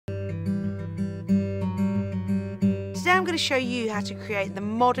going to show you how to create the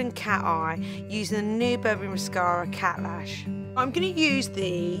modern cat eye using the new Burberry mascara Cat Lash. I'm going to use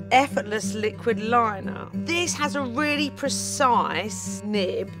the Effortless Liquid Liner. This has a really precise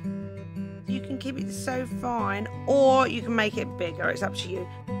nib. You can keep it so fine, or you can make it bigger, it's up to you.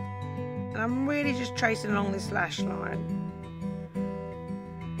 And I'm really just tracing along this lash line.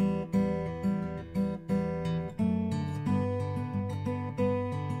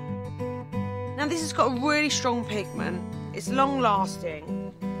 Now this has got a really strong pigment, it's long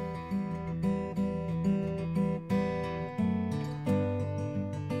lasting.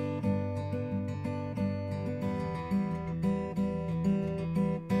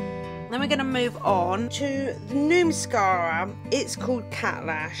 Then we're going to move on to the new mascara. It's called Cat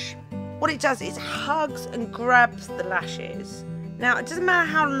Lash. What it does is hugs and grabs the lashes. Now it doesn't matter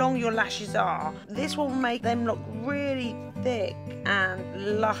how long your lashes are, this will make them look really thick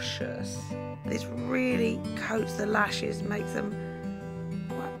and luscious. This really coats the lashes, makes them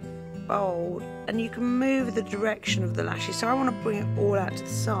quite bold, and you can move the direction of the lashes. So I want to bring it all out to the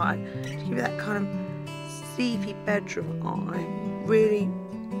side to give you that kind of sleepy bedroom eye, really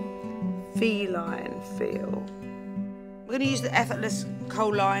feline feel. We're going to use the Effortless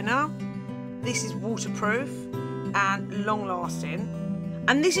Kohl Liner. This is waterproof and long lasting.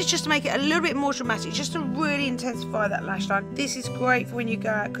 And this is just to make it a little bit more dramatic, just to really intensify that lash line. This is great for when you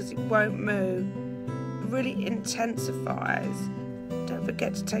go out because it won't move. It really intensifies. Don't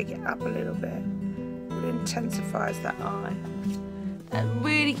forget to take it up a little bit. It really intensifies that eye. That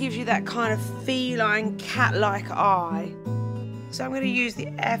really gives you that kind of feline cat-like eye. So I'm going to use the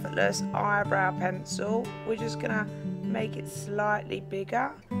Effortless Eyebrow Pencil. We're just going to make it slightly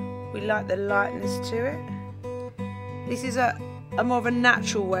bigger. We like the lightness to it. This is a more of a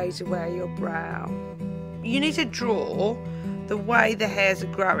natural way to wear your brow. You need to draw the way the hairs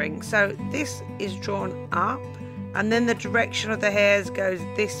are growing. So this is drawn up, and then the direction of the hairs goes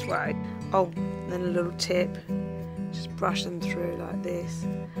this way. Oh, then a little tip. Just brush them through like this.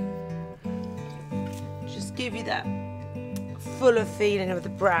 Just give you that fuller feeling of the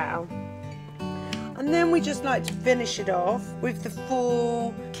brow. And then we just like to finish it off with the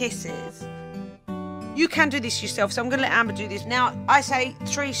full kisses. You can do this yourself, so I'm going to let Amber do this. Now, I say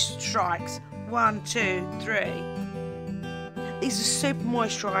 3 strikes. 1, 2, 3. These are super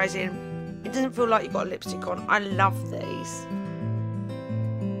moisturising. It doesn't feel like you've got lipstick on. I love these.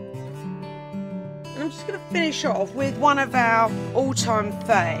 And I'm just going to finish off with one of our all-time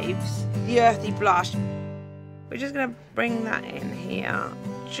faves, the Earthy Blush. We're just going to bring that in here.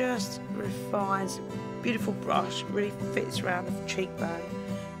 Just refines. Beautiful brush, really fits around the cheekbone.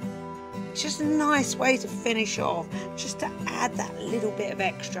 It's just a nice way to finish off, just to add that little bit of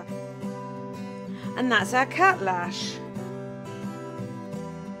extra. And that's our cat lash.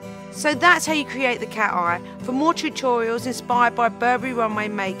 So that's how you create the cat eye. For more tutorials inspired by Burberry runway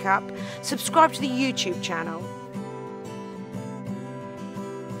makeup, subscribe to the YouTube channel.